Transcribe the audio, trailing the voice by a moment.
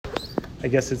I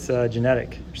guess it's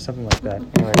genetic or something like that.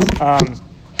 Anyways,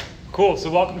 cool. So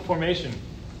welcome to Formation.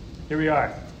 Here we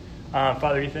are.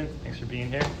 Father Ethan, thanks for being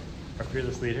here, our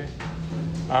fearless leader.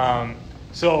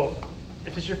 So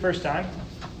if it's your first time,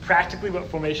 practically what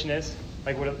Formation is,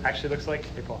 like what it actually looks like,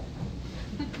 hey Paul,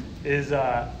 is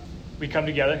we come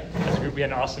together as a group. We had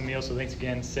an awesome meal, so thanks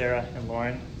again, Sarah and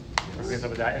Lauren, for hooking us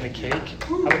up with that. And the cake.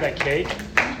 How about that cake?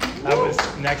 That was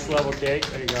next level cake.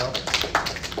 There you go.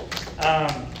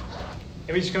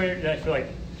 And we just come here for like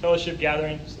fellowship,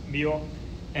 gathering, meal,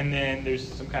 and then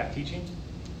there's some kind of teaching.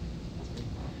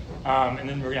 And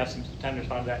then we're going to have some time to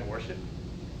respond to that in worship,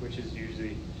 which is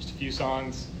usually just a few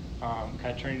songs, kind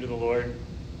of turning to the Lord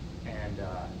and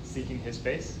seeking His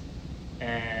face.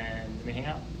 And then we hang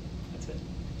out. That's it.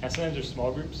 And sometimes there's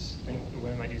small groups, and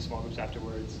women might do small groups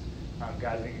afterwards.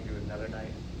 Guys, I think we can do another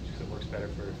night, just because it works better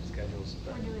for schedules.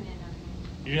 But we're doing it another night.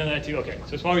 You're doing that too? Okay.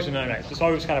 So small groups another night. So small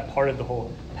groups is kind of part of the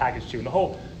whole package too. And the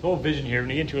whole vision here, we're going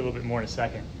to get into it a little bit more in a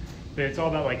second. But it's all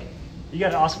about like, you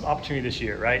got an awesome opportunity this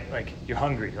year, right? Like you're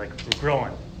hungry, like we're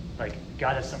growing. Like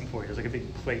God has something for you. There's like a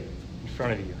big plate in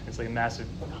front of you. It's like a massive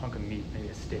hunk of meat, maybe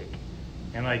a steak.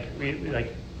 And like we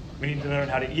need to learn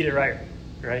how to eat it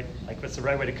right? Like what's the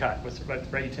right way to cut? What's the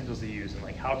right utensils to use? And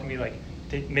like how can we like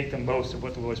make the most of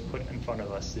what the Lord's put in front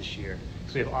of us this year?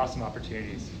 Because we have awesome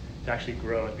opportunities to actually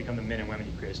grow and become the men and women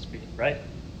He created us to be, right?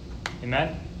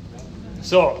 Amen?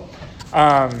 So,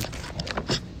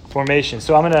 Formation.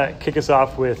 So I'm going to kick us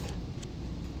off, and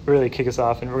we're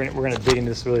going to dig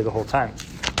into this really the whole time.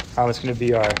 It's going to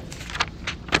be our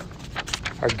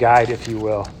guide, if you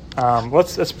will.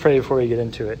 Let's pray before we get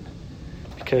into it,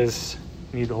 because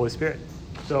we need the Holy Spirit.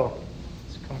 So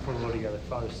let's come before the Lord together.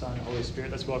 Father, Son, Holy Spirit,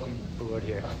 let's welcome the Lord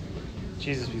here.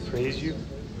 Jesus, we praise you.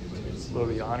 Lord,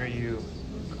 we honor you.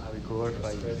 God, we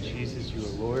glorify you. Jesus, you are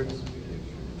Lord.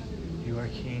 You are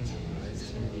King.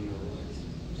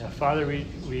 Yeah, Father, we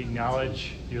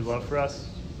acknowledge your love for us.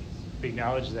 We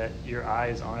acknowledge that your eye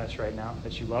is on us right now,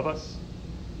 that you love us.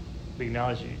 We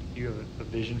acknowledge you have a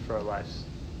vision for our lives.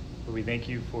 But we thank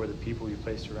you for the people you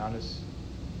placed around us.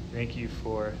 Thank you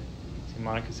for St.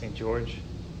 Monica, St. George,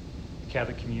 the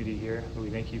Catholic community here. But we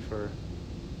thank you for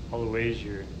all the ways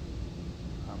you're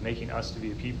making us to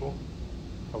be a people,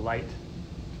 a light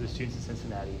for the students in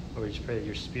Cincinnati. Lord, we just pray that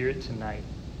your Spirit tonight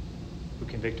will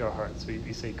convict our hearts.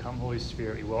 We say, come, Holy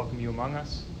Spirit. We welcome you among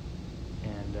us,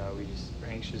 and we just are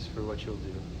anxious for what you'll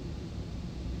do.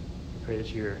 We pray that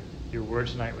your word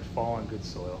tonight would fall on good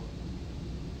soil.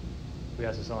 We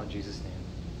ask this all in Jesus'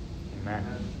 name. Amen.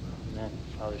 Amen.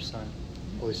 Father, Son,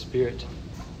 Holy Spirit.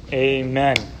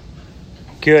 Amen.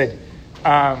 Good.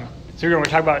 So we're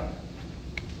talking about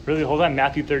really the whole time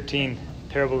Matthew 13,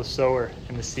 parable of the sower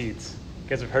and the seeds. You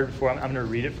guys have heard it before. I'm going to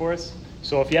read it for us.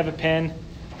 So if you have a pen,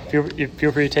 feel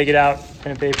free to take it out,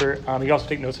 pen and paper. You can also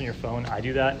take notes on your phone. I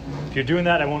do that. If you're doing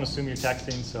that, I won't assume you're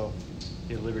texting, so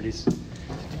you have liberties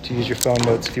to use your phone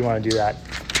notes if you want to do that.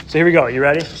 So here we go. You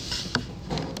ready?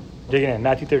 Digging in.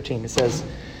 Matthew 13. It says,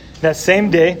 that same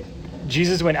day,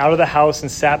 Jesus went out of the house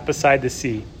and sat beside the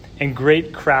sea, and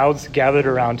great crowds gathered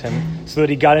around him, so that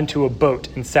he got into a boat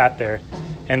and sat there,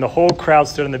 and the whole crowd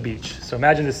stood on the beach. So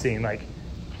imagine this scene, like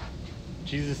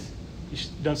Jesus, he's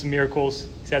done some miracles,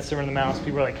 he's had Sermon on the Mount,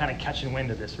 people are like kind of catching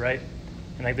wind of this, right?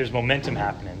 And like there's momentum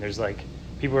happening. There's like,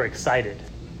 people are excited,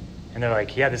 and they're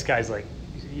like, yeah, this guy's like,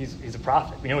 he's a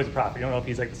prophet. We know he's a prophet. We don't know if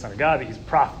he's like the Son of God, but he's a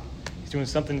prophet. He's doing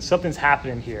something's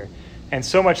happening here. And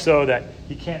so much so that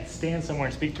he can't stand somewhere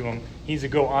and speak to him. He needs to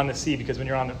go on the sea, because when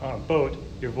you're on a boat,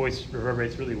 your voice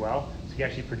reverberates really well, so you can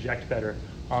actually project better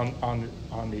on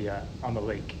the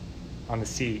lake, on the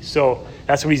sea. So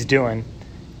that's what he's doing.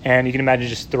 And you can imagine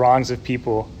just throngs of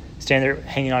people standing there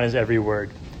hanging on his every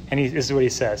word. And this is what he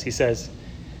says. He says,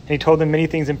 and he told them many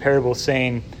things in parables,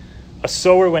 saying, a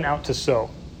sower went out to sow.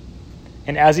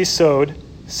 And as he sowed,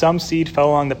 some seed fell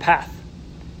along the path,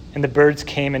 and the birds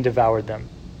came and devoured them.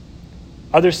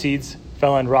 Other seeds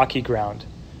fell on rocky ground,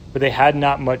 where they had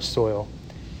not much soil,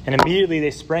 and immediately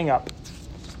they sprang up,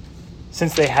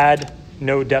 since they had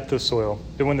no depth of soil.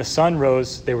 But when the sun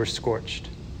rose, they were scorched.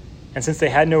 And since they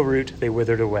had no root, they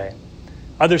withered away.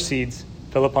 Other seeds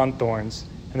fell upon thorns,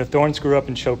 and the thorns grew up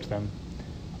and choked them.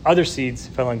 Other seeds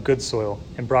fell on good soil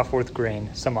and brought forth grain,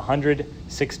 some 100,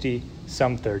 60,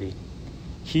 some 30.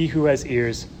 He who has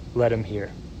ears, let him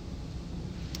hear.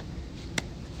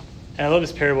 And I love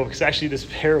this parable, because actually this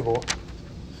parable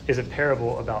is a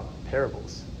parable about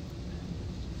parables.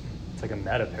 It's like a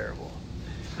meta parable.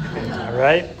 All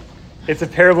right? It's a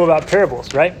parable about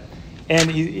parables, right? And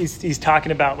he's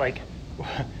talking about like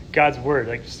God's word,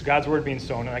 like just God's word being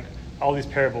sown, and like all these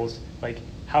parables, like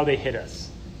how they hit us.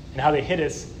 And how they hit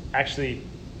us actually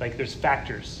Like there's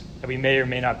factors that we may or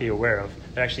may not be aware of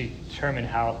that actually determine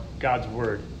how God's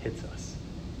word hits us.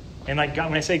 And like God,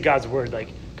 when I say God's word, like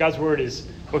God's word is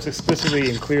most explicitly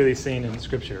and clearly seen in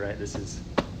Scripture, right? This is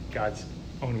God's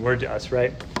own word to us,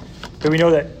 right? But we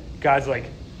know that God's like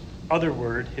other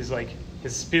word, his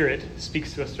spirit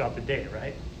speaks to us throughout the day,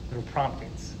 right? Little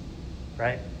promptings,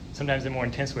 right? Sometimes in more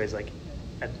intense ways, like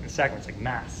in the sacraments, like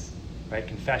Mass, right?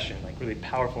 Confession, like really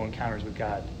powerful encounters with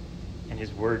God and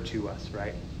his word to us,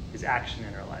 right? His action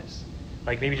in our lives.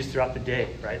 Like maybe just throughout the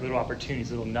day, right? Little opportunities,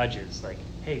 little nudges, like,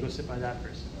 hey, go sit by that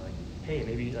person. Or like, hey,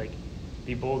 maybe like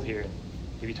be bold here and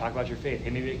maybe talk about your faith. Hey,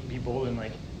 maybe be bold in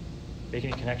like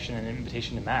making a connection and an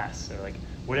invitation to Mass. Or like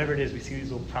whatever it is, we see these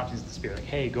little promptings of the Spirit. Like,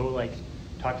 hey, go like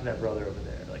talk to that brother over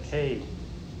there. Like, hey,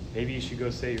 maybe you should go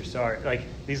say you're sorry. Like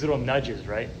these little nudges,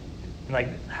 right? And like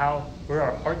where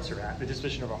our hearts are at, the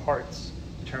disposition of our hearts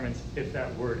determines if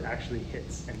that word actually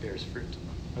hits and bears fruit.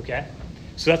 Okay?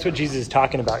 So that's what Jesus is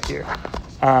talking about here.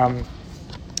 I'm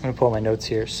going to pull my notes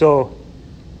here. So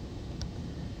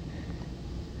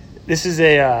this is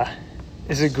a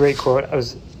great quote. I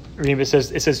was reading, but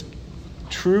it says,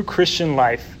 true Christian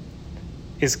life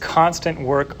is constant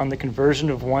work on the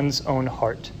conversion of one's own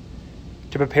heart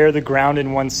to prepare the ground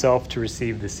in oneself to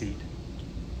receive the seed.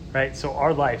 Right? So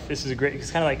our life, it's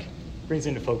kind of like brings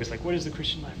into focus, like what is the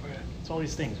Christian life? It's all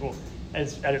these things. Well,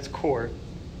 at its core,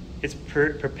 it's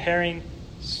preparing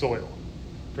soil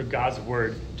for God's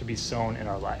word to be sown in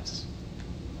our lives.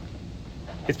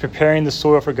 It's preparing the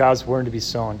soil for God's word to be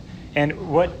sown.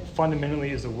 And what fundamentally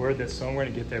is the word that's sown? We're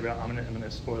going to get there, but I'm going to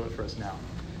spoil it for us now.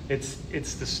 It's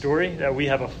the story that we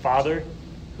have a Father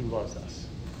who loves us.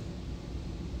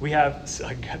 We have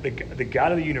the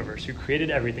God of the universe who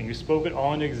created everything, who spoke it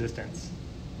all into existence.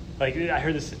 Like I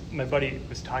heard this, my buddy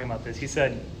was talking about this. He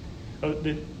said,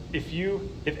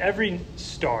 if every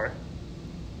star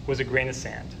was a grain of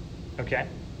sand, okay?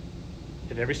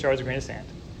 If every star was a grain of sand,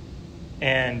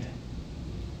 and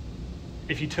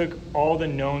if you took all the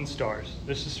known stars,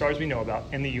 there's the stars we know about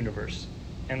in the universe,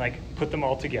 and like put them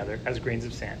all together as grains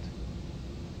of sand,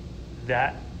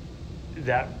 that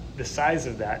the size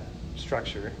of that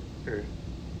structure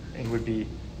would be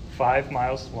 5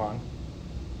 miles long,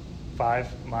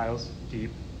 5 miles deep,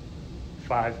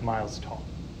 5 miles tall.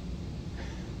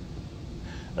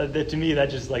 To me, that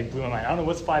just like blew my mind. I don't know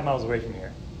what's 5 miles away from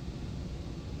here.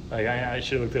 Like I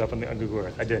should have looked it up on Google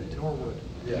Earth. I didn't. Norwood.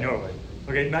 Yeah. Norwood.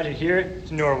 Okay, imagine here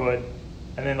to Norwood,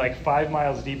 and then like 5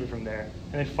 miles deeper from there,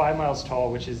 and then 5 miles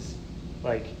tall, which is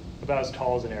like about as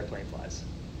tall as an airplane flies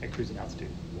at cruising altitude.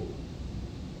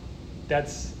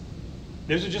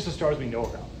 Those are just the stars we know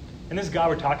about. And this God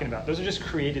we're talking about, those are just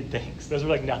created things. Those are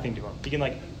like nothing to him. He can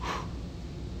like,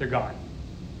 they're gone.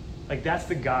 Like that's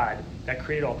the God that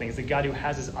created all things, the God who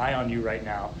has his eye on you right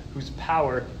now, whose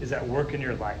power is at work in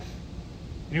your life.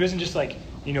 And who doesn't just like,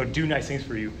 do nice things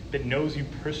for you, but knows you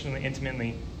personally,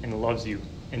 intimately, and loves you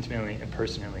intimately and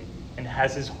personally, and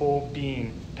has his whole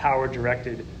being power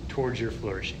directed towards your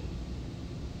flourishing.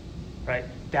 Right?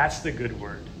 That's the good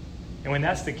word. And when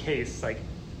that's the case, like,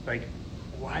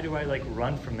 why do I like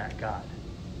run from that God?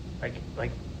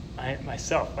 Like I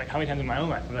myself, like how many times in my own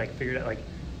life have I like figured out like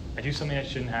I do something I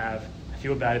shouldn't have, I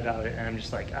feel bad about it, and I'm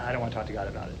just like, I don't want to talk to God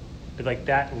about it. But like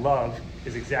that love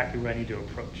is exactly what I need to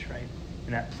approach, right?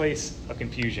 In that place of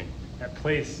confusion, that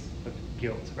place of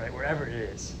guilt, right? Wherever it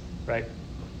is, right?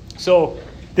 So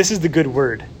this is the good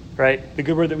word, right? The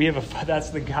good word that we have, that's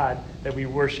the God that we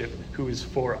worship who is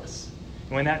for us.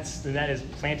 And when that is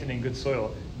planted in good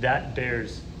soil, that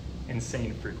bears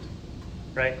insane fruit,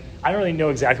 right? I don't really know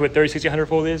exactly what 30, 60,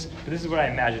 100-fold is, but this is what I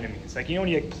imagine it means. Like, when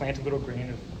you like, plant a little grain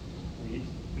of wheat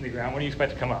in the ground, what do you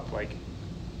expect to come up? Like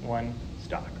one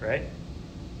stalk, right?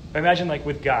 But imagine like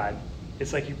with God,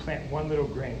 it's like you plant one little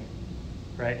grain,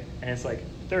 right? And it's like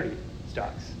 30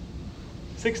 stalks,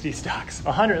 60 stalks,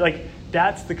 100. Like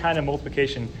that's the kind of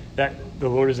multiplication that the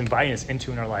Lord is inviting us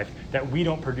into in our life that we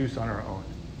don't produce on our own.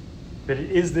 But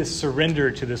it is this surrender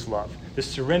to this love, this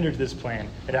surrender to this plan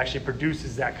that actually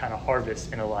produces that kind of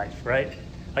harvest in a life, right?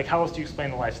 Like how else do you explain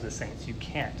the lives of the saints? You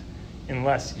can't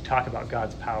unless you talk about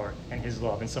God's power and his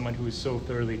love and someone who is so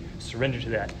thoroughly surrendered to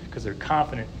that because they're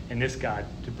confident in this God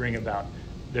to bring about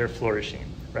their flourishing,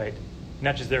 right?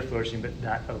 Not just their flourishing, but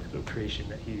that of the creation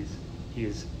that he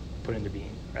is put into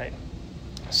being, right?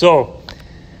 So,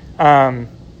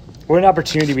 what an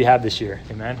opportunity we have this year,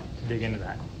 amen, to dig into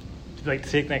that. To like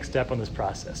take the next step on this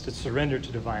process, to surrender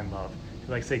to divine love,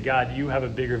 to like say, God, you have a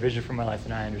bigger vision for my life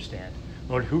than I understand.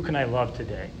 Lord, who can I love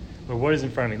today? Lord, what is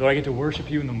in front of me? Lord, I get to worship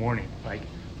you in the morning. Like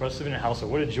for us to live in a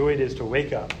household, what a joy it is to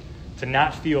wake up, to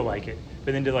not feel like it,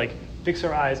 but then to like fix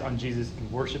our eyes on Jesus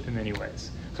and worship him anyways.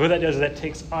 So what that does is that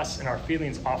takes us and our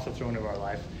feelings off the throne of our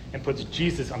life and puts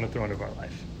Jesus on the throne of our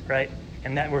life, right?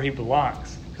 And that's where he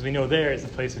belongs, because we know there is a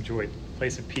place of joy, a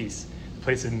place of peace, a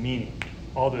place of meaning,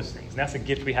 all those things. And that's a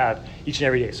gift we have each and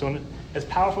every day. So as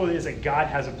powerful it is that God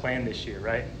has a plan this year,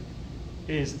 right?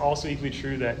 It is also equally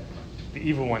true that the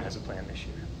evil one has a plan this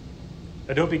year.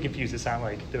 Now don't be confused. It's not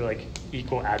like they're like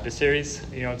equal adversaries.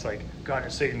 It's like God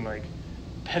and Satan, like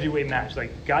heavyweight match.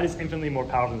 Like God is infinitely more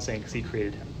powerful than Satan because he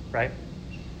created him, right?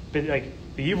 But like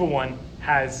the evil one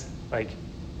is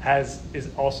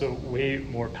also way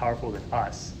more powerful than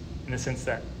us in the sense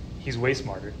that he's way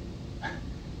smarter.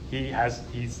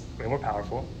 He's way more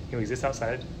powerful. He exists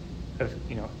outside of,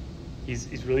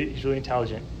 he's really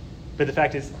intelligent. But the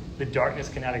fact is, the darkness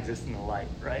cannot exist in the light,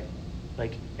 right?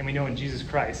 Like, and we know in Jesus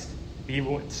Christ,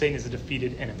 Satan is a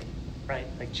defeated enemy, right?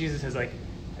 Like Jesus has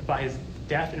by his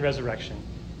death and resurrection,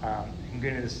 I'm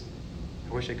going into this,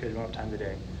 I wish I could, I don't have time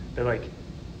today, but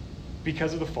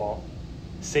because of the fall,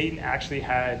 Satan actually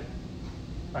had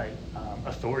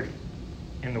authority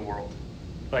in the world.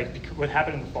 What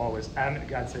happened in the fall was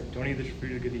God said, don't eat the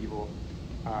fruit of good and evil.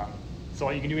 So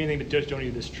you can do anything but just don't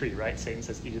eat this tree, right? Satan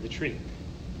says, eat of the tree.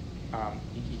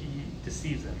 He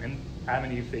deceives them. And Adam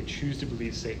and Eve, they choose to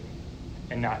believe Satan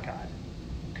and not God.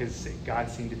 Because God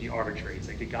seemed to be arbitrary. It's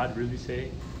like, did God really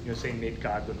say? Satan made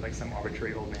God look like some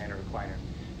arbitrary old man or recliner.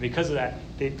 And because of that,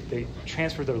 they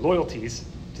transferred their loyalties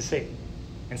to Satan.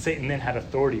 And Satan then had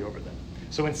authority over them.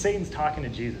 So when Satan's talking to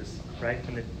Jesus, right,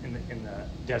 in the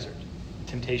desert,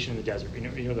 temptation in the desert,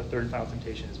 the third and final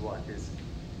temptation is what? Is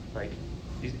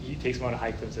he takes him on a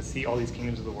high cliff and says, see all these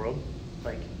kingdoms of the world?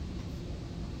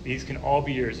 These can all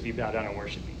be yours if you bow down and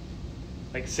worship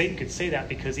me. Satan could say that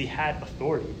because he had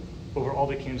authority over all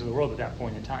the kingdoms of the world at that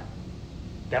point in time.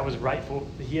 That was rightful.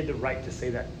 He had the right to say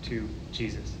that to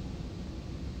Jesus.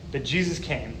 But Jesus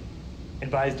came, and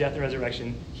by his death and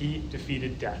resurrection, he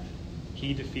defeated death.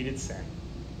 He defeated sin.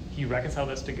 He reconciled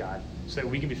us to God so that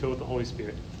we can be filled with the Holy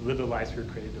Spirit to live the lives we were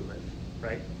created to live,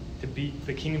 right?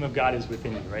 The kingdom of God is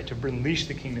within you, right? To unleash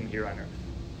the kingdom here on earth.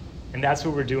 And that's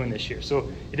what we're doing this year.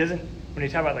 So it doesn't, when you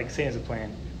talk about Satan as a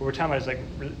plan, what we're talking about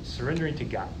is surrendering to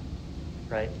God,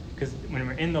 right? Because when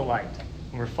we're in the light,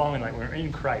 when we're following light, when we're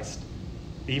in Christ,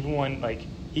 the evil one,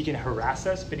 he can harass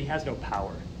us, but he has no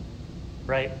power,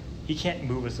 right? He can't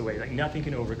move us away. Nothing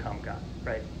can overcome God,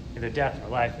 right? In the death or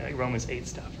life, Romans 8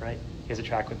 stuff, right? You guys are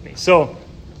tracking with me. So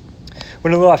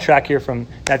we're a little off track here from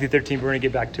Matthew 13, but we're going to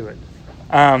get back to it.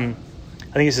 I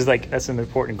think this is that's some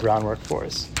important groundwork for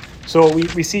us. So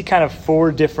we see kind of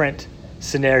 4 different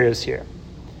scenarios here.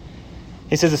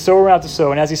 He says, the sower went out to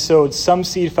sow, and as he sowed, some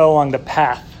seed fell along the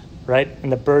path, right?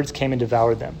 And the birds came and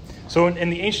devoured them. So in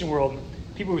the ancient world,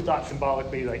 people who thought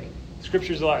symbolically,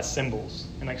 Scripture's a lot of symbols,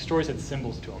 and stories had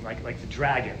symbols to them, like the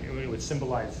dragon. It would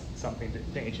symbolize something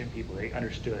to ancient people. They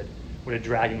understood what a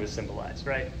dragon would symbolize,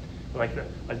 right? Or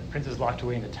the princess locked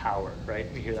away in the tower,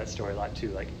 right? We hear that story a lot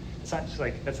too. It's not just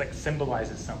that's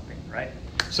symbolizes something, right?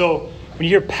 So when you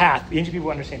hear path, the ancient people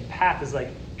understand path is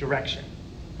direction,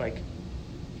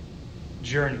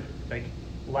 journey,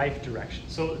 life direction.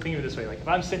 So think of it this way: if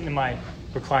I'm sitting in my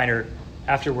recliner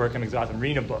after work, I'm exhausted, I'm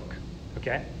reading a book,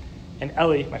 okay? And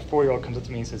Ellie, my 4-year-old, comes up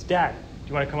to me and says, Dad, do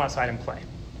you want to come outside and play?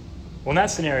 Well, in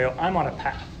that scenario, I'm on a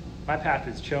path. My path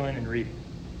is chilling and reading.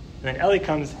 And then Ellie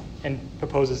comes and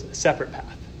proposes a separate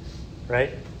path, right?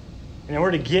 And in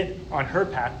order to get on her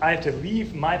path, I have to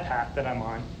leave my path that I'm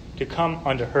on to come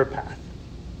onto her path.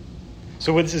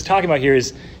 So what this is talking about here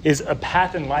is a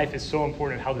path in life is so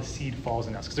important how the seed falls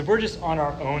in us. Because if we're just on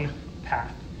our own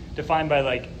path, defined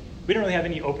by we don't really have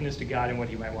any openness to God and what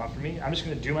he might want from me, I'm just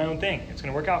going to do my own thing. It's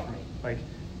going to work out for me.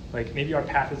 Maybe our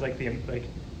path is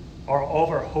all of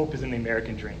our hope is in the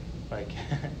American dream,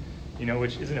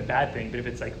 which isn't a bad thing. But if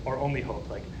it's our only hope,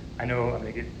 I know I'm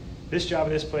going to get this job at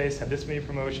this place, have this many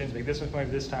promotions, make this much money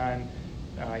at this time,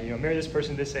 marry this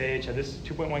person at this age, have this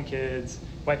 2.1 kids,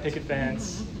 white picket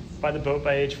fence, buy the boat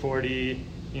by age 40,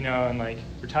 and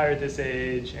retire at this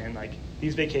age, and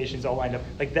these vacations all lined up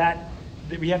that.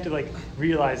 We have to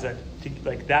realize that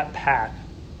that path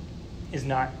is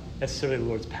not necessarily the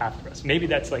Lord's path for us. Maybe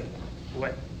that's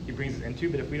what he brings us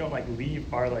into, but if we don't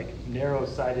leave our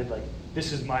narrow-sided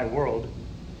this is my world,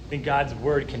 then God's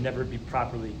word can never be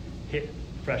properly hit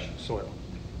fresh soil.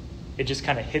 It just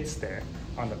kind of hits there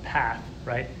on the path,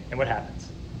 right? And what happens?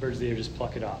 The birds of the air just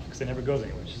pluck it off because it never goes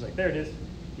anywhere. It's just there it is.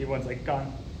 Everyone's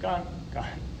gone,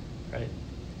 right?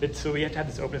 But so we have to have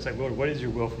this openness, Lord, what is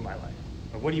your will for my life?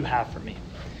 Or what do you have for me?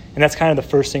 And that's kind of the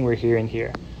first thing we're hearing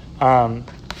here. In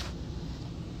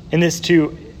this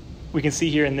too, we can see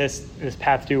here in this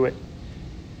path too,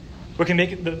 what what can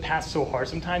make the path so hard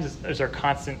sometimes is our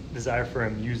constant desire for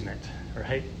amusement,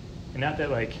 right? And not that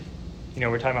we're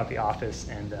talking about The Office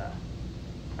and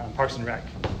Parks and Rec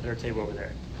at our table over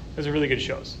there. Those are really good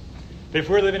shows. But if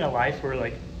we're living a life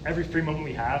where every free moment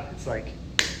we have, it's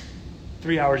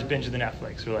 3 hours binge of the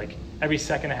Netflix, or every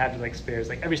second I have to spare,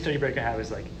 every study break I have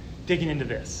is digging into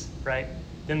this, right?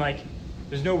 Then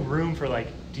there's no room for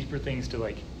deeper things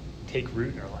to take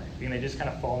root in our life. And they just kind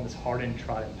of fall in this hardened,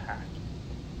 trodden path.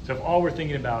 So if all we're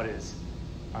thinking about is,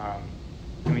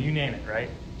 you name it, right?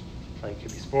 It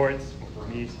could be sports, or for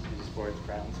me, it could be sports,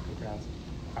 Browns.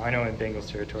 I know I'm in Bengals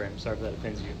territory. I'm sorry if that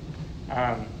offends you.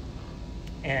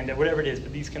 And whatever it is,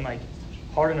 but these can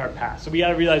harden our path. So we got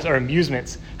to realize our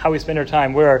amusements, how we spend our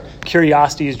time, where our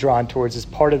curiosity is drawn towards, is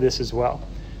part of this as well,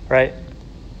 right?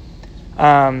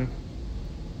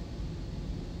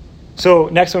 So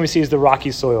next one we see is the rocky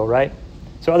soil, right?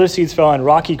 So other seeds fell on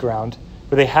rocky ground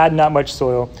where they had not much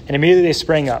soil, and immediately they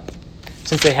sprang up,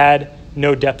 since they had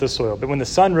no depth of soil. But when the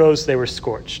sun rose, they were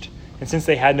scorched, and since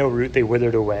they had no root, they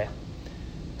withered away.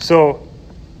 So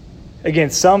again,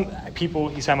 some people,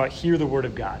 he's talking about, hear the word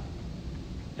of God,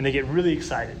 and they get really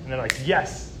excited, and they're like,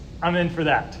 yes, I'm in for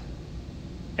that.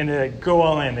 And they go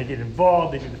all in. They get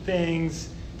involved. They do the things.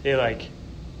 They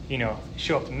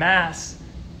show up to mass.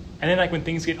 And then when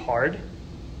things get hard,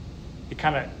 it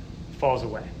kind of falls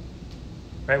away,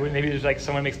 right? When maybe there's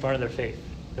someone makes fun of their faith.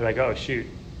 They're like, oh, shoot,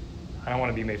 I don't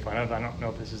want to be made fun of. I don't know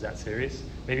if this is that serious.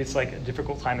 Maybe it's a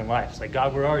difficult time in life. It's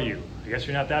God, where are you? I guess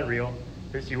you're not that real.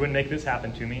 You wouldn't make this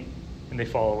happen to me. And they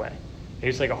fall away. Maybe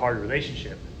it's a hard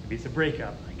relationship. Maybe it's a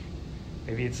breakup.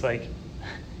 Maybe it's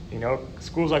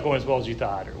school's not going as well as you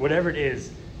thought, or whatever it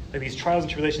is. These trials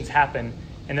and tribulations happen,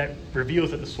 and that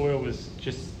reveals that the soil was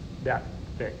just that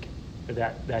thick, or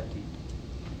that deep.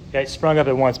 Yeah, it sprung up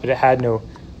at once, but it had no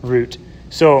root.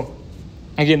 So,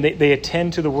 again, they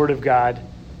attend to the word of God,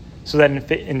 so that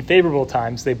in favorable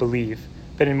times they believe,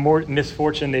 but in more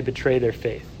misfortune they betray their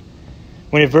faith.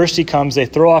 When adversity comes, they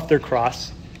throw off their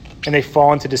cross, and they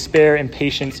fall into despair,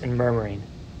 impatience, and murmuring.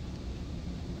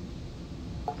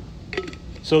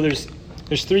 So there's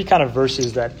three kind of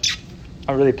verses that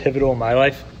are really pivotal in my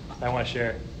life that I want to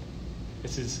share.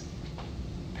 This is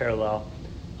parallel.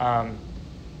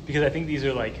 Because I think these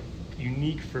are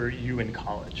unique for you in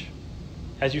college.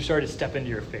 As you start to step into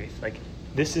your faith.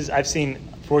 I've seen,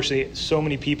 fortunately, so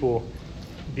many people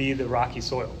be the rocky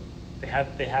soil. They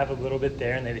have a little bit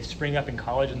there, and they spring up in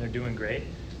college and they're doing great.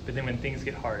 But then when things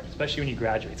get hard, especially when you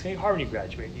graduate, it's going to get hard when you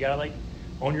graduate. You got to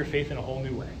own your faith in a whole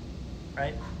new way,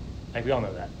 right? We all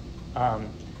know that. And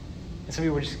some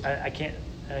people were just, I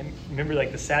remember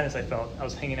the sadness I felt. I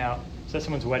was hanging out, so at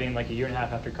someone's wedding a year and a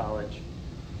half after college.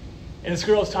 And this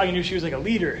girl I was talking to, she was a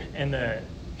leader in the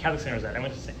Catholic Center I was at. I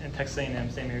went to Texas A&M,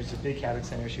 St. Mary's, it's a big Catholic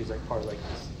center. She was part of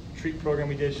this retreat program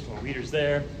we did. She's one of the leaders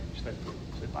there. She led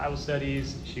Bible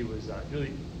studies. She was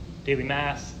really daily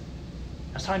mass.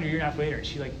 I was talking to her a year and a half later, and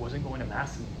she wasn't going to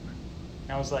mass anymore.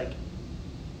 And I was I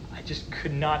just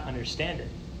could not understand it.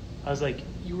 I was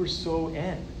you were so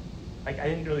in. I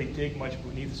didn't really dig much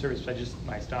beneath the surface, but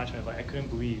my astonishment of I couldn't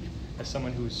believe as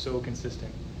someone who was so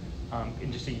consistent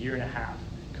in just a year and a half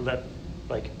could let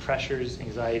pressures,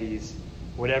 anxieties,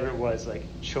 whatever it was,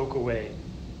 choke away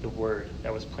the word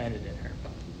that was planted in her.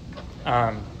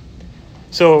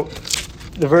 So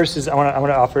the verses I want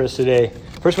to offer us today.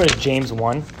 First one is James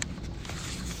 1.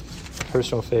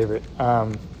 Personal favorite.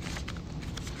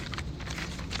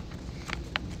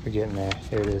 We're getting there.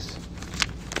 Here it is.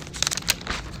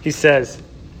 He says,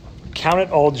 "Count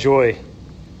it all joy,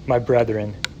 my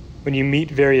brethren, when you meet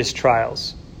various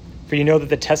trials. For you know that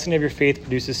the testing of your faith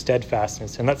produces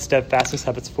steadfastness, and let steadfastness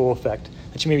have its full effect,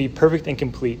 that you may be perfect and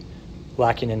complete,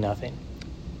 lacking in nothing."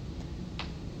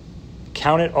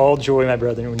 Count it all joy, my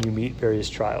brethren, when you meet various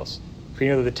trials. For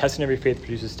you know that the testing of your faith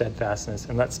produces steadfastness,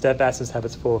 and let steadfastness have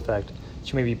its full effect,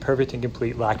 that you may be perfect and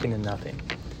complete, lacking in nothing.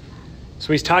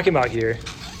 So he's talking about here,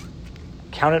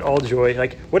 count it all joy.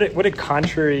 What a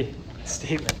contrary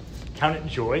statement. Count it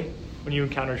joy when you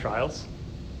encounter trials.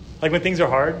 When things are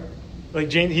hard.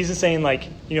 James, he's just saying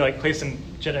play some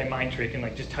Jedi mind trick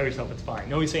and just tell yourself it's fine.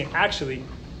 No, he's saying actually,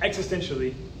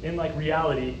 existentially, in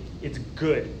reality, it's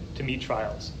good to meet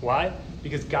trials. Why?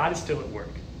 Because God is still at work.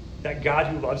 That God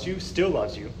who loves you still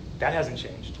loves you. That hasn't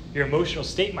changed. Your emotional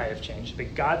state might have changed,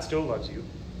 but God still loves you.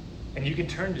 And you can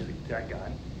turn to that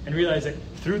God and realize that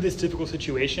through this difficult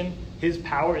situation, his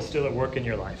power is still at work in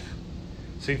your life.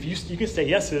 So if you can say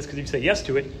yes to this, because if you say yes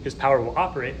to it, his power will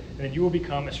operate, and then you will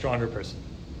become a stronger person.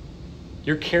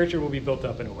 Your character will be built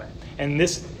up in a way. And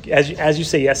this, as you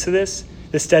say yes to this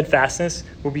steadfastness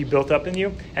will be built up in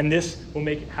you, and this will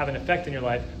have an effect in your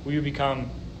life where you become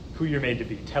who you're made to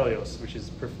be. Teleos, which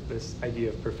is this idea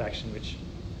of perfection, which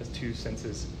has two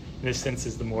senses. In this sense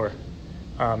is the more,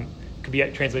 could be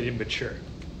translated mature.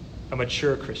 A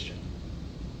mature Christian.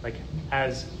 Like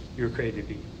as you were created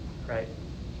to be, right?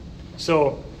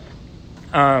 So,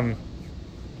 I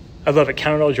love it.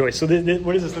 Count it all joy. So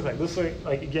what does this look like? This looks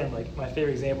like, again, like my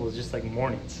favorite example is just like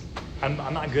mornings. I'm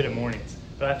not good at mornings,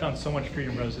 but I found so much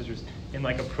freedom, brothers and sisters, in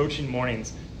like approaching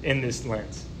mornings in this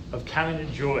lens of counting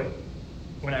it joy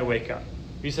when I wake up.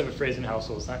 We used to have a phrase in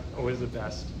household. It's not always the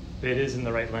best, but it is in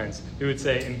the right lens. We would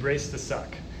say, embrace the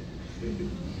suck.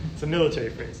 It's a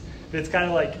military phrase. But it's kind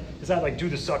of like, it's not like do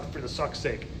the suck for the suck's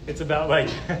sake. It's about like,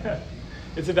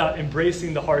 it's about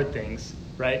embracing the hard things,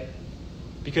 right?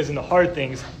 Because in the hard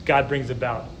things, God brings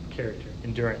about character,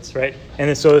 endurance, right? And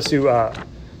then so let's do,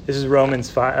 this is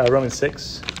Romans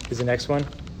 6 is the next one.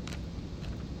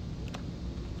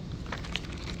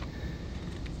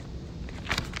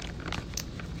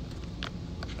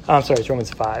 I'm sorry, it's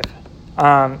Romans 5.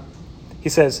 He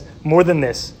says, more than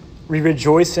this, we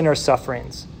rejoice in our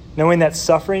sufferings, knowing that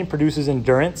suffering produces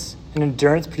endurance, and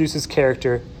endurance produces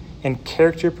character, and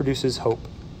character produces hope.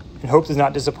 And hope does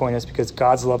not disappoint us because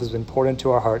God's love has been poured into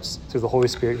our hearts through the Holy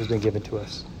Spirit who has been given to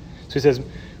us. So he says,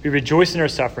 we rejoice in our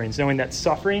sufferings, knowing that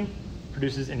suffering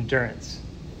produces endurance.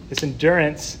 This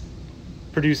endurance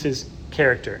produces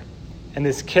character. And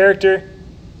this character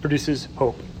produces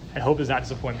hope. And hope does not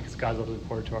disappoint because God's love has been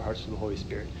poured into our hearts through the Holy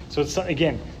Spirit. So it's,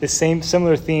 again, this same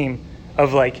similar theme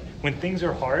of like when things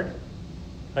are hard,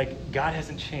 like God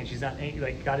hasn't changed. He's not,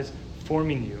 like God is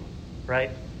forming you, right?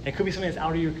 And it could be something that's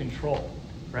out of your control,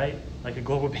 right? Like a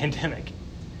global pandemic,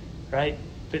 right?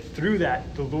 But through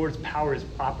that, the Lord's power is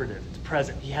operative. It's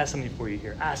present. He has something for you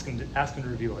here. Ask him to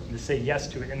reveal it and to say yes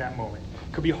to it in that moment.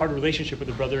 It could be a hard relationship with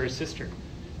a brother or sister,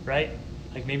 right?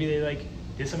 Like maybe they like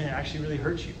did something that actually really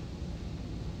hurt you.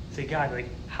 Say, God, like,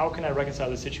 how can I reconcile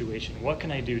this situation? What can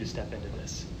I do to step into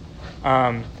this?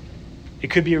 It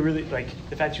could be a really, like,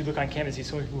 the fact you look on campus and see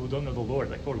so many people who don't know the Lord.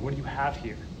 Like, Lord, what do you have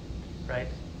here, right?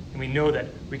 And we know that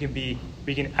we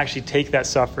can actually take that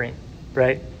suffering,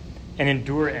 right, and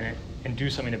endure in it and do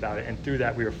something about it. And through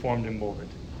that, we are formed and molded,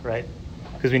 right?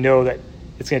 Because we know that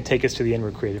it's going to take us to the end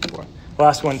we're created for. The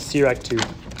last one, Sirach 2.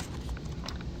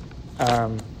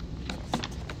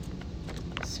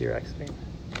 Sirach,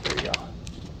 there we go.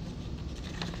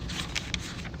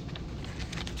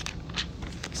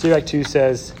 Sirach 2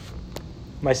 says,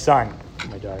 my son,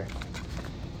 my daughter,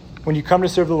 when you come to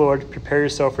serve the Lord, prepare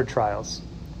yourself for trials.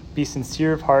 Be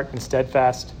sincere of heart and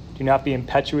steadfast. Do not be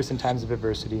impetuous in times of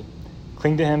adversity.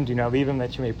 Cling to him. Do not leave him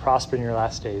that you may prosper in your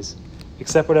last days.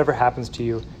 Accept whatever happens to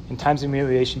you. In times of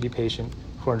humiliation, be patient.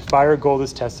 For in fire, gold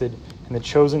is tested, and the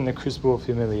chosen in the crucible of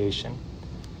humiliation.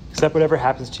 Accept whatever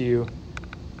happens to you.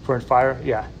 For in fire,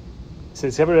 So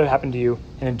accept whatever happened to you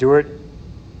and endure it.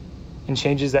 In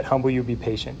changes that humble you, be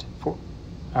patient.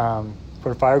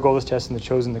 For fire, gold is tested, and the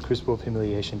chosen, the crucible of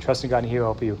humiliation. Trust in God, and he will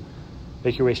help you.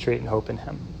 Make your way straight and hope in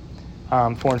him.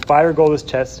 For in fire, gold is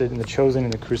tested, and the chosen in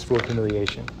the crucible of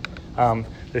humiliation.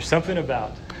 There's something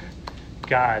about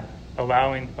God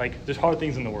allowing, like, there's hard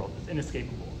things in the world. It's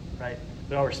inescapable, right?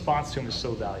 But our response to him is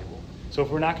so valuable. So if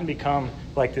we're not going to become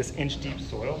like this inch-deep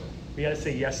soil, we got to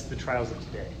say yes to the trials of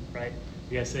today, right?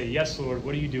 We got to say, yes, Lord,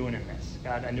 what are you doing in this?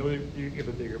 God, I know you have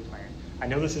a bigger plan. I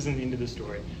know this isn't the end of the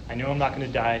story. I know I'm not going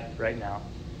to die right now.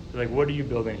 But like, what are you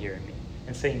building here in me?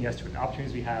 And saying yes to it. And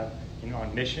opportunities we have,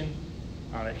 on mission,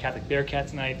 at Catholic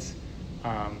Bearcats nights,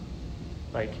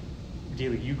 like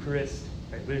daily Eucharist,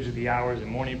 right, liturgy of the hours and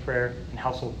morning prayer, and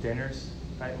household dinners,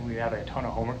 right, when we have a ton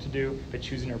of homework to do, but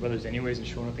choosing our brothers anyways and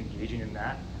showing up engaging in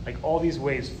that. Like all these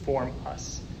ways form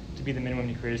us to be the minimum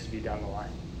he created us to be down the line,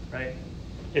 right?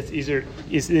 These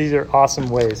are awesome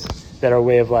ways that our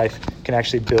way of life can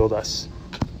actually build us.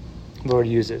 The Lord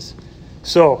uses.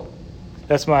 So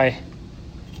that's my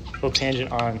little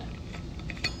tangent on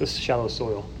this shallow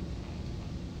soil.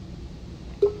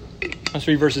 Let's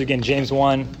read verses again. James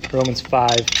 1, Romans 5,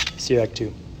 Sirach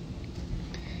 2.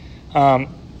 The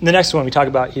next one we talk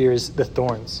about here is the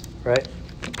thorns, right?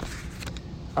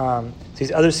 So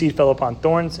these other seed fell upon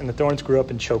thorns, and the thorns grew up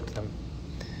and choked them.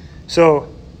 So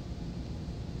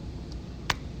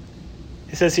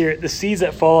it says here, the seeds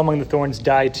that fall among the thorns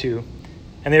die too,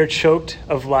 and they are choked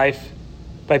of life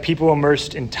by people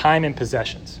immersed in time and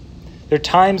possessions. Their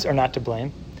times are not to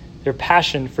blame. Their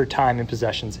passion for time and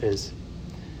possessions is.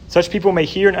 Such people may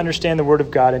hear and understand the word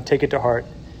of God and take it to heart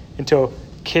until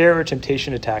care or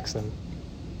temptation attacks them.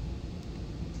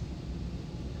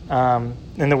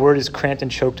 And the word is cramped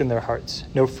and choked in their hearts.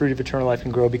 No fruit of eternal life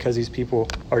can grow because these people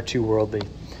are too worldly.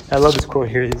 I love this quote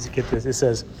here. Get this. It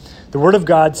says, the word of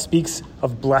God speaks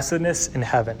of blessedness in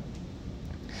heaven,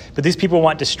 But these people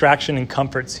want distraction and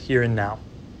comforts here and now.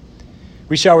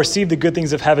 We shall receive the good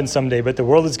things of heaven someday, but the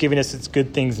world is giving us its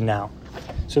good things now.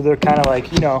 So they're kind of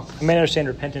like, I may understand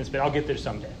repentance, but I'll get there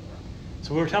someday.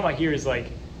 So what we're talking about here is like,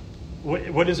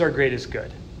 what is our greatest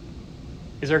good?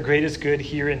 Is our greatest good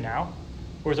here and now?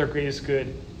 Or is our greatest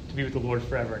good to be with the Lord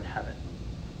forever in heaven?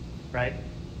 Right?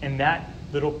 And that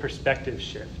little perspective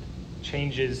shift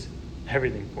changes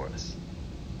everything for us.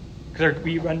 Because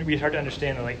we start to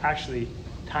understand that, like, actually,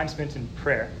 time spent in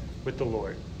prayer with the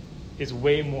Lord is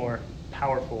way more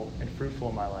powerful and fruitful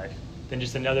in my life than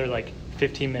just another,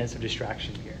 15 minutes of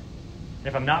distraction here. And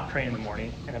if I'm not praying in the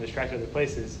morning and I'm distracted other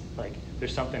places,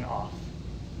 there's something off.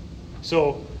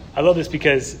 So I love this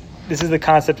because this is the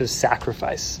concept of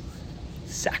sacrifice.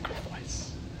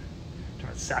 Sacrifice. Talking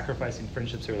about sacrificing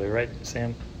friendships earlier, right,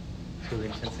 Sam? It's a really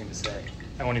intense thing to say.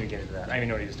 I won't even get into that. I don't even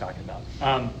know what he was talking about.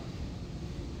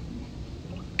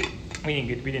 We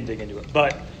didn't dig into it.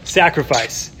 But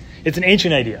sacrifice. It's an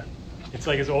ancient idea. It's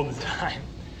as old as time.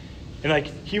 And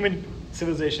human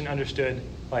civilization understood,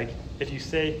 if you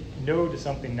say no to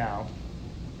something now,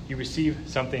 you receive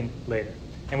something later.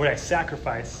 And what I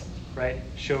sacrifice, right,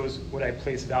 shows what I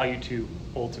place value to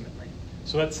ultimately.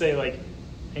 So let's say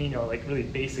really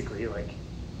basically,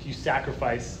 if you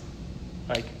sacrifice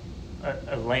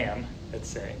a lamb, let's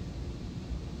say,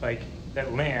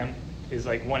 that lamb is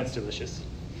one, it's delicious,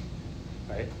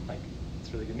 right?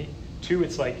 It's really good meat. Two,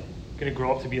 it's going to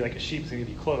grow up to be a sheep. It's going to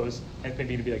give you clothes, and it's going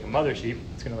to be a mother sheep.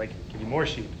 It's going to give you more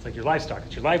sheep. It's your livestock.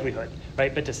 It's your livelihood,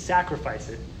 right? But to sacrifice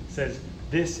it says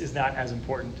this is not as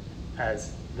important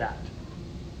as that,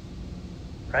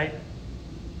 right?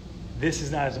 This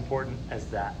is not as important as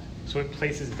that. So it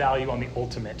places value on the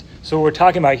ultimate. So what we're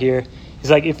talking about here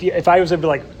is if I was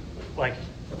able to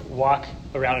walk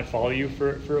around and follow you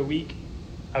for a week,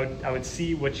 I would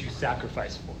see what you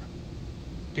sacrifice for.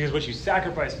 Because what you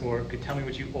sacrifice for could tell me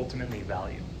what you ultimately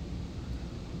value.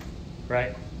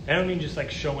 Right? I don't mean just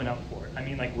showing up for it. I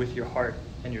mean with your heart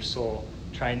and your soul,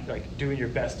 trying doing your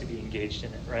best to be engaged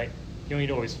in it, right? You don't need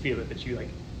to always feel it, but you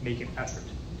make an effort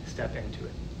to step into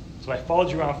it. So I followed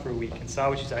you around for a week and saw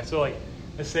what you said. So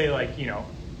let's say if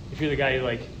you're the guy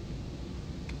who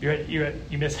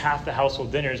you miss half the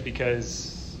household dinners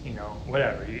because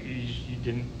whatever you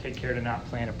didn't take care to not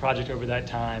plan a project over that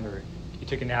time, or you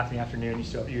took a nap in the afternoon,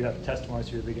 you have a test tomorrow,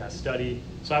 so you got to study.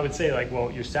 So I would say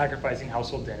you're sacrificing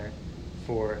household dinner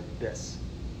for this,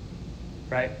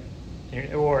 right?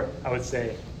 Or I would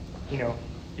say,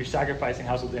 you're sacrificing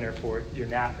household dinner for your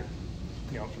nap,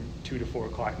 from 2 to 4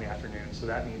 o'clock in the afternoon. So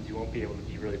that means you won't be able to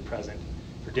be really present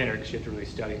for dinner because you have to really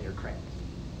study in your cramps,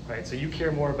 right? So you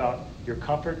care more about your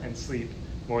comfort and sleep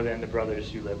more than the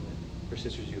brothers you live with or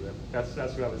sisters you live with. That's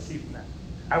what I would see from that.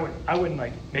 I wouldn't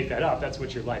make that up. That's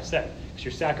what your life said, because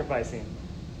you're sacrificing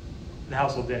the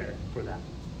household dinner for that,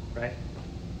 right?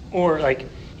 Or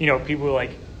people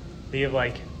they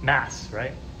have mass,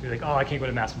 right? You're oh, I can't go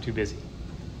to mass, I'm too busy.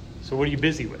 So what are you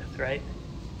busy with, right?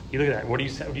 You look at that. What are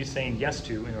you saying yes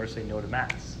to in order to say no to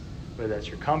mass? Whether that's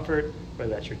your comfort, whether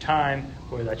that's your time,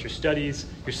 whether that's your studies,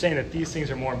 you're saying that these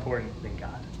things are more important than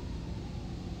God.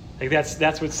 That's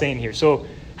what's it's saying here. So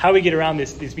how we get around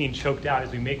this being choked out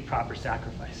is we make proper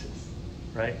sacrifices,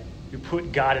 right? We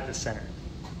put God at the center.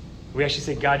 We actually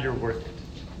say, God, you're worth it.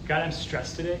 God, I'm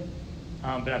stressed today,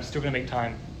 but I'm still going to make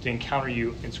time to encounter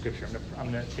you in Scripture.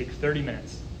 I'm going to take 30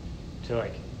 minutes to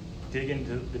dig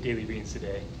into the daily readings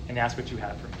today and ask what you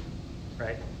have for me,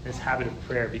 right? This habit of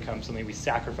prayer becomes something we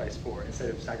sacrifice for instead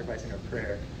of sacrificing our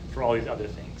prayer for all these other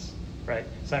things, right?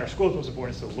 So our school is most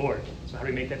important to the Lord. So how do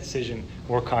we make that decision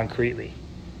more concretely?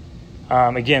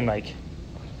 Again, I'm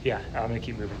going to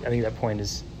keep moving. I think that point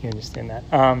is, you understand that.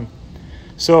 And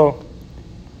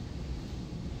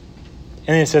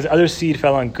then it says, other seed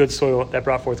fell on good soil that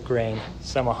brought forth grain,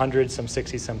 some 100, some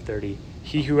 60, some 30.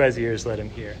 He who has ears, let him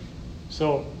hear.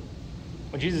 So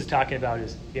what Jesus is talking about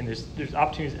is, again, there's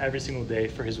opportunities every single day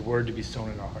for his word to be sown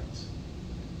in our hearts.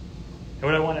 And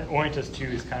what I want to orient us to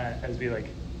is kind of, as we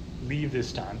leave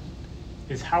this time,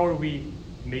 is how are we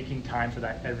making time for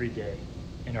that every day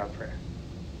in our prayer?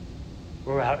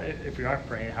 Or if we aren't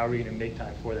praying, how are we going to make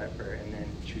time for that prayer and then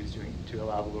choose to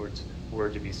allow the Lord's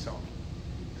word to be sown?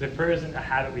 Because if prayer isn't a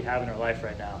habit we have in our life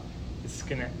right now, it's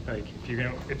gonna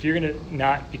if you're gonna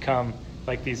not become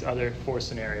like these other 4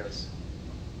 scenarios,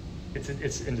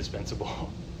 it's indispensable,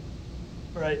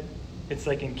 right? It's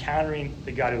encountering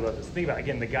the God who loves us. Think about it,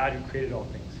 again, the God who created all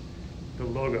things, the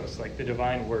Logos, the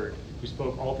divine Word, who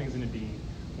spoke all things into being,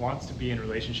 wants to be in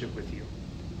relationship with you.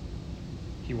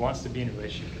 He wants to be in a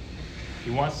relationship with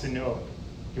you. He wants to know.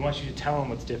 He wants you to tell him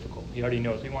what's difficult. He already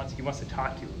knows. He wants to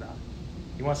talk to you about it.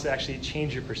 He wants to actually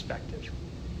change your perspective.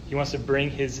 He wants to bring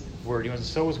his word. He wants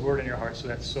to sow his word in your heart so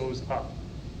that sows up.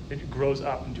 It grows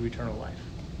up into eternal life,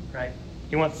 right?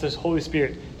 He wants this Holy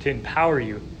Spirit to empower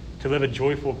you to live a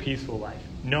joyful, peaceful life,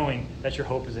 knowing that your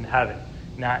hope is in heaven,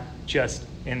 not just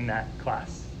in that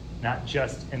class, not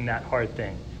just in that hard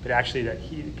thing, but actually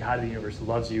that God of the universe,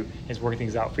 loves you and is working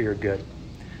things out for your good.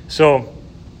 So,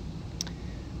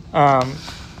 I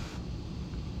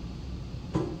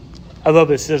love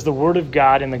this. It says, the word of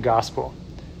God in the gospel,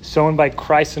 sown by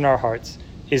Christ in our hearts,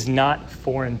 is not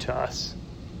foreign to us.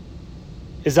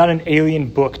 It's not an alien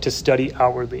book to study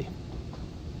outwardly.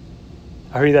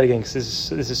 I'll read that again because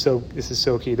this is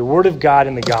so key. The word of God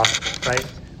in the gospel, right?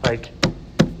 Like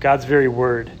God's very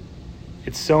word.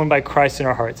 It's sown by Christ in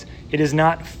our hearts. It is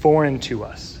not foreign to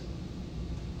us.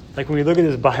 Like when we look at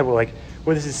this Bible, like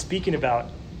what this is speaking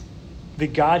about, the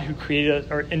God who created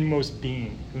us, our inmost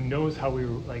being, who knows how we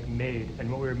were like made and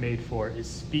what we were made for, is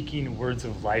speaking words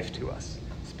of life to us,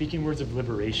 speaking words of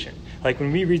liberation. Like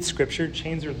when we read scripture,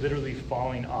 chains are literally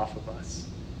falling off of us.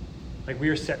 Like we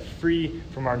are set free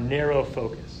from our narrow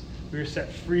focus. We are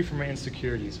set free from our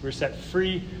insecurities. We're set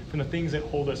free from the things that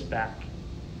hold us back.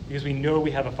 Because we know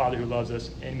we have a Father who loves us,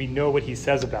 and we know what he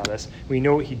says about us. We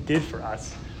know what he did for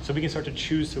us. So we can start to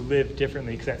choose to live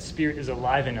differently because that Spirit is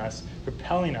alive in us,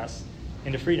 propelling us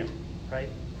into freedom, right?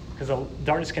 Because the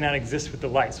darkness cannot exist with the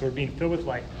light. So we're being filled with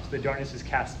light, so the darkness is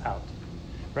cast out,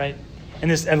 right?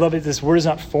 And this, I love it, this word is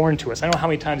not foreign to us. I don't know how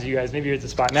many times you guys, maybe you're at the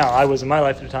spot now, I was in my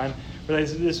life at the time, where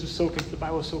this was the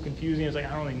Bible was so confusing. It's like, I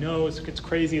don't really know, it's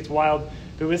crazy, it's wild.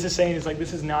 But what this is saying is like,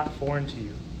 this is not foreign to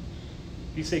you.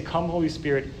 You say, come Holy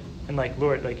Spirit, and like,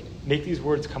 Lord, like, make these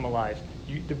words come alive.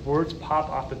 The words pop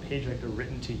off the page like they're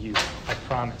written to you, I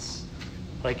promise.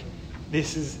 Like,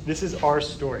 this is our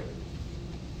story.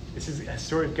 This is a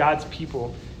story of God's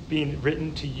people being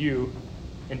written to you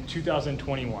in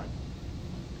 2021.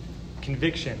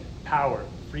 Conviction, power,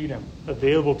 freedom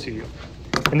available to you.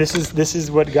 And this is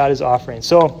what God is offering.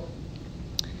 So,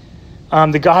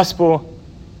 the gospel,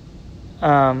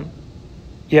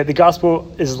 the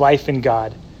gospel is life in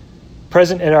God,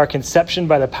 present at our conception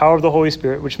by the power of the Holy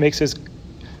Spirit, which makes us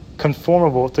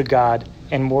conformable to God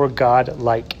and more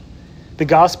God-like. The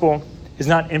gospel is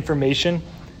not information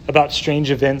about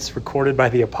strange events recorded by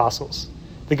the apostles.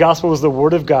 The gospel is the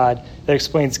word of God that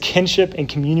explains kinship and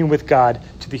communion with God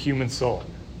to the human soul.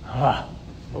 I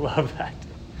love that.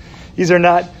 These are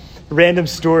not random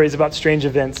stories about strange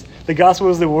events. The gospel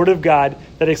is the word of God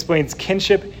that explains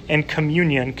kinship and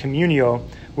communio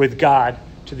with God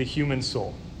to the human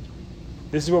soul.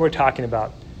 This is what we're talking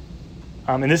about.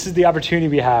 And this is the opportunity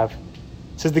we have.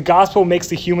 It says the gospel makes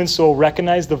the human soul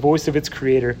recognize the voice of its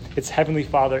creator, its heavenly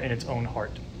Father, in its own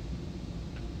heart.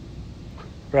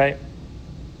 Right?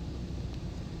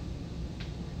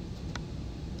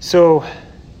 So,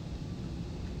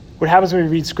 what happens when we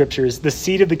read scripture is the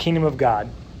seed of the kingdom of God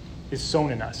is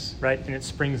sown in us, right? And it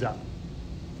springs up.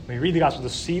 When we read the gospel, the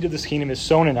seed of this kingdom is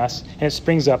sown in us, and it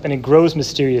springs up, and it grows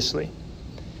mysteriously.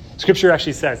 Scripture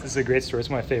actually says, this is a great story, it's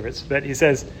one of my favorites, but he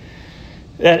says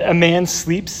that a man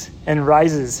sleeps and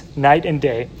rises night and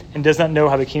day and does not know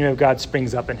how the kingdom of God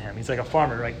springs up in him. He's like a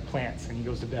farmer, like plants, and he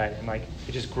goes to bed, and like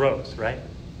it just grows, right?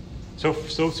 So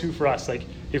too for us. Like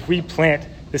if we plant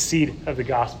the seed of the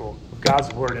gospel, of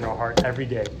God's word in our heart every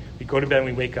day, we go to bed and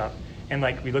we wake up, and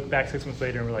like we look back 6 months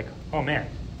later and we're like, oh man,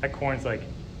 that corn's like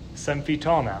 7 feet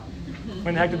tall now.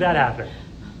 When the heck did that happen?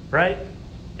 Right?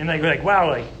 And like we're like, wow,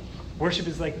 like worship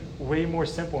is like way more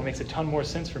simple. It makes a ton more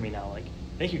sense for me now. Like,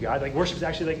 thank you, God. Like worship is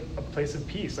actually like a place of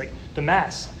peace. Like the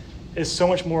Mass is so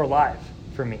much more alive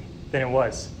for me than it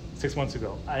was 6 months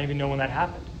ago. I didn't even know when that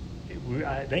happened.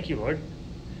 Thank you, Lord.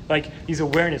 Like these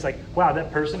awareness, like, wow,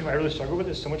 that person who I really struggle with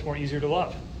is so much more easier to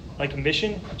love. Like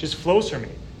mission just flows for me.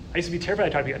 I used to be terrified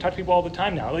to talk to people. I talk to people all the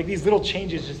time now. Like these little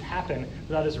changes just happen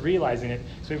without us realizing it.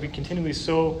 So if we continually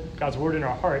sow God's word in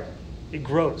our heart, it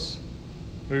grows.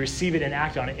 We receive it and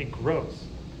act on it, it grows.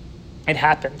 It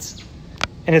happens.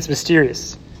 And it's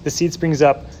mysterious. The seed springs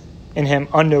up in him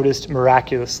unnoticed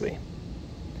miraculously.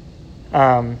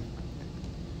 So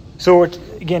we're,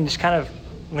 again, just kind of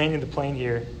landing the plane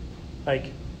here.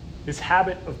 Like this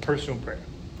habit of personal prayer.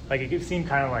 Like it could seem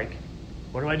kind of like,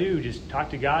 what do I do? Just talk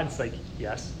to God? It's like,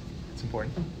 yes, it's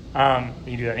important. You can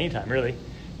do that anytime, really.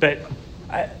 But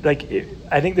I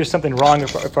think there's something wrong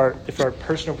if our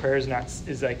personal prayer is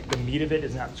like the meat of it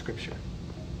is not Scripture.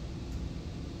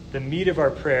 The meat of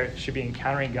our prayer should be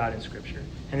encountering God in Scripture.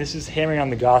 And this is hammering on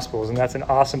the Gospels, and that's an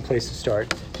awesome place to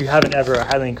start. If you haven't ever, I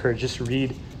highly encourage just to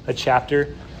read a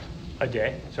chapter a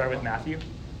day. Start with Matthew,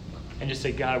 and just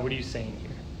say, God, what are you saying here?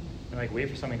 And like wait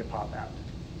for something to pop out.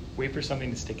 Wait for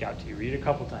something to stick out to you. Read it a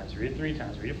couple times. Read it 3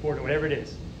 times. Read it 4 times. Whatever it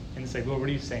is. and say, Lord, what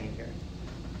are you saying here?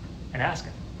 And ask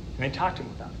him. And then talk to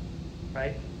him about it,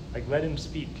 right? Like, let him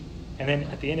speak. And then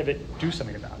at the end of it, do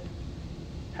something about it.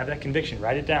 Have that conviction.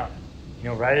 Write it down.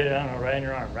 Write it down, write it in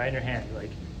your arm, write it in your hand. Like,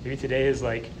 maybe today is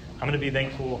like, I'm going to be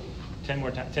thankful 10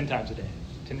 times a day,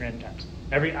 10 random times.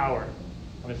 Every hour,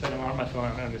 I'm going to set them on my phone,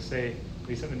 I'm going to say,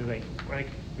 maybe something to thank for. Like,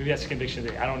 maybe that's a conviction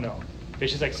today. I don't know.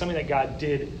 It's just like something that God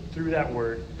did through that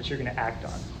word that you're going to act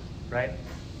on, right?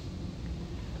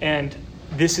 And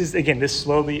this is, again, this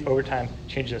slowly over time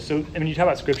changes us. So, I mean, you talk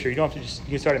about scripture, you don't have to you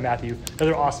can start at Matthew.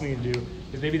 Another awesome thing to do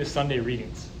is maybe the Sunday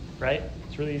readings, right?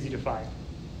 It's really easy to find.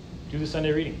 Do the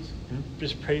Sunday readings and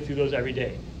just pray through those every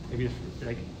day. Maybe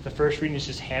the first reading is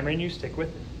just hammering you, stick with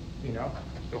it,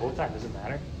 the whole time, doesn't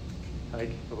matter. Like,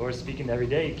 the Lord's speaking every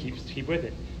day, keep with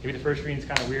it. Maybe the first reading is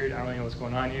kind of weird, I don't really know what's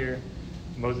going on here.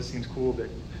 Moses seems cool, but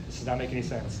this does not make any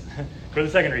sense. Go to the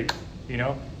second reading,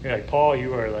 you're like, Paul,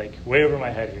 you are like way over my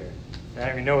head here. I don't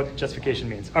even know what justification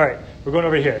means. All right, we're going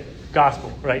over here.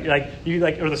 Gospel, right?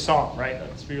 Or the Psalm, right?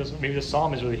 Maybe the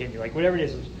Psalm is really hitting you. Like, whatever it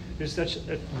is, there's such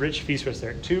a rich feast for us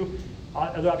there. Two,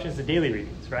 other option is the daily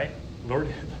readings, right? Lord,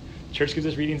 the church gives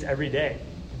us readings every day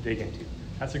to dig into.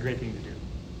 That's a great thing to do.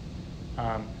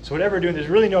 So whatever we're doing, there's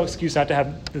really no excuse not to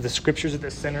have the scriptures at the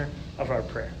center of our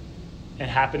prayer and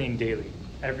happening daily,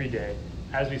 every day,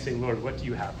 as we say, Lord, what do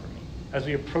you have for me? As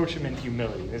we approach him in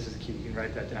humility. This is key. You can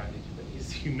write that down.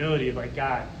 It's humility of like,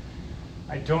 God,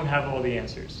 I don't have all the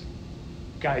answers.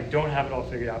 God, I don't have it all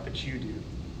figured out, but you do.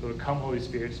 Lord, come, Holy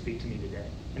Spirit, speak to me today.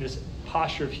 And this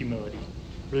posture of humility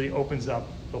really opens up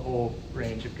the whole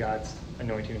range of God's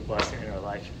anointing and blessing in our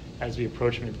life as we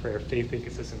approach him in prayer faithfully,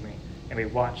 consistently, and we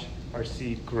watch our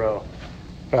seed grow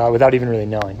without even really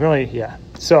knowing. Really, yeah.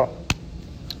 So,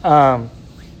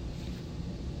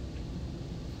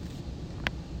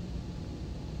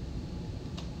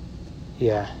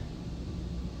 yeah.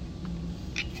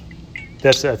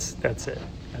 That's it. That's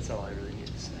all I really need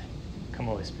to say. Come,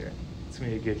 Holy Spirit. It's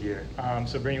going to be a good year.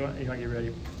 So, Brandon, you want to get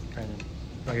ready? Brandon, you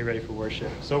want to get ready for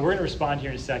worship? So we're going to respond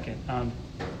here in a second. And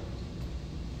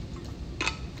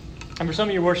for some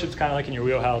of your worship's kind of like in your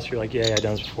wheelhouse. You're like, yeah, I've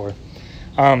done this before.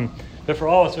 But for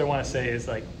all of us, what I want to say is,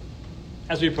 like,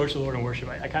 as we approach the Lord in worship,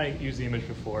 I kind of used the image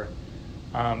before.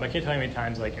 I can't tell you how many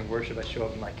times, like, in worship, I show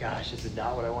up and I'm like, gosh, this is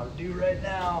not what I want to do right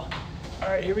now. All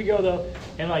right, here we go, though.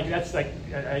 And, like, that's, like,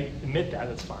 I admit that.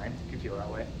 That's fine. You can feel that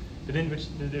way. But then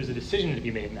there's a decision to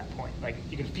be made in that point. Like,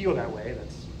 you can feel that way.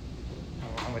 That's, I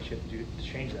don't know how much you have to do to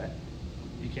change that.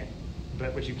 You can't.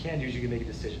 But what you can do is you can make a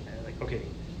decision there. Like, okay,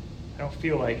 I don't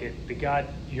feel like it, but God,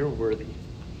 you're worthy.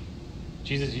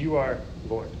 Jesus, you are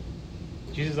Lord.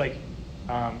 Jesus, like,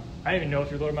 I don't even know if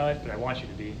you're Lord of my life, but I want you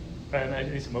to be. But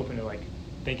at least I'm open to, like,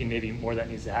 thinking maybe more that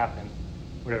needs to happen,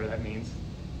 whatever that means.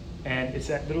 And it's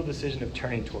that little decision of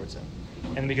turning towards him.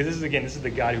 And because this is the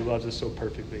God who loves us so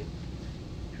perfectly,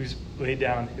 who's laid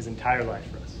down his entire life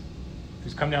for us,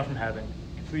 who's come down from heaven,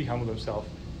 completely humbled himself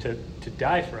to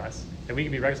die for us, that we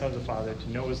can be reconciled to the Father,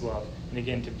 to know his love, and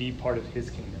again, to be part of his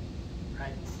kingdom,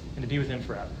 right? And to be with him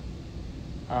forever.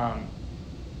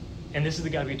 And this is the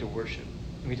God we get to worship.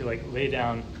 We get to, like, lay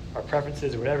down our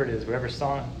preferences or whatever it is, whatever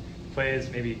song plays,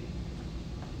 maybe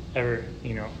ever,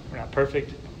 we're not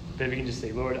perfect, but we can just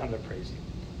say, Lord, I'm going to praise you.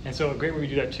 And so a great way we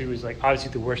do that too is, like,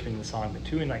 obviously the worshiping the song, but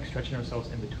too in, like, stretching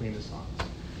ourselves in between the songs,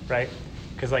 right?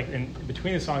 Because, like, in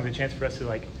between the songs, a chance for us to,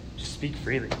 like, just speak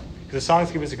freely. Because the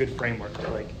songs give us a good framework to,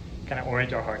 like, kind of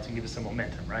orient our hearts and give us some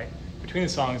momentum, right? Between the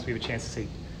songs, we have a chance to say,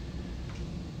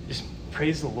 just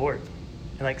praise the Lord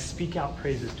and, like, speak out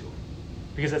praises to him.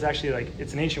 Because that's actually, like,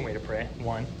 it's an ancient way to pray,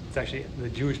 one. It's actually, the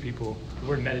Jewish people, the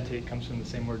word meditate comes from the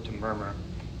same word to murmur,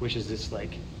 which is this,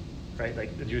 like, right?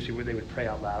 Like, the Jewish people, they would pray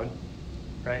out loud,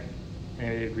 right? And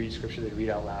they'd read scripture, they'd read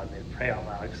out loud, and they'd pray out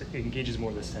loud, because it engages more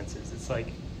of the senses. It's like,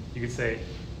 you could say,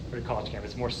 for a college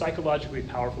campus, it's a more psychologically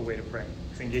powerful way to pray.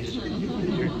 It engages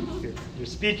you're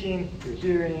speaking, you're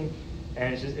hearing,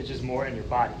 and it's just more in your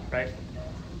body, right?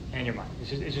 And your mind.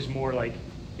 It's just more like,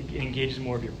 it engages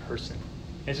more of your person.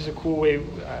 And it's just a cool way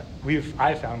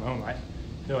I've found in my own life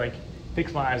to, like,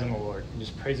 fix my eyes on the Lord and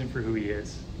just praise him for who he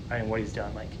is, right, and what he's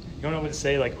done. Like, you don't know what to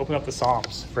say, like, open up the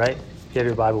Psalms, right? If you have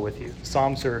your Bible with you. The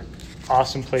Psalms are an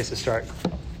awesome place to start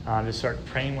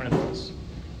praying one of those.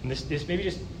 And this maybe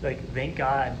just, like, thank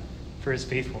God for his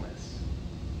faithfulness.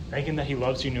 Thank him that he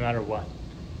loves you no matter what.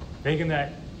 Thank him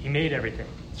that he made everything.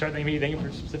 Start thanking him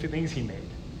for specific things he made,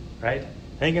 right?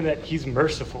 Thank him that he's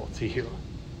merciful to you.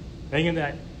 Thank him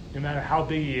that no matter how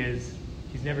big he is,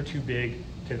 he's never too big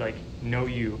to, like, know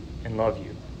you and love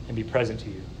you and be present to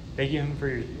you. Thank him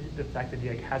for the fact that he,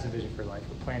 like, has a vision for life,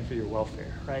 a plan for your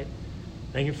welfare, right?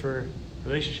 Thank him for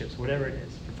relationships, whatever it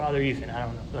is. For Father Ethan, I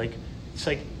don't know. Like, it's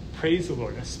like praise the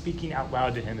Lord. And speaking out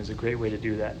loud to him is a great way to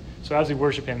do that. So as we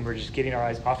worship him, we're just getting our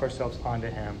eyes off ourselves onto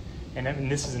him.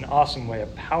 And this is an awesome way, a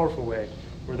powerful way,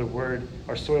 where the word,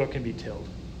 our soil can be tilled.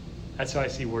 That's how I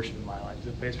see worship in my life. It's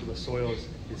a place where the soil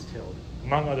is tilled.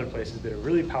 Among other places, but a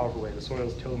really powerful way, the soil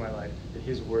is tilled in my life, that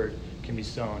his word can be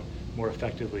sown more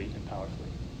effectively and powerfully.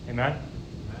 Amen?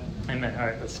 Amen. All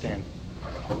right, let's stand.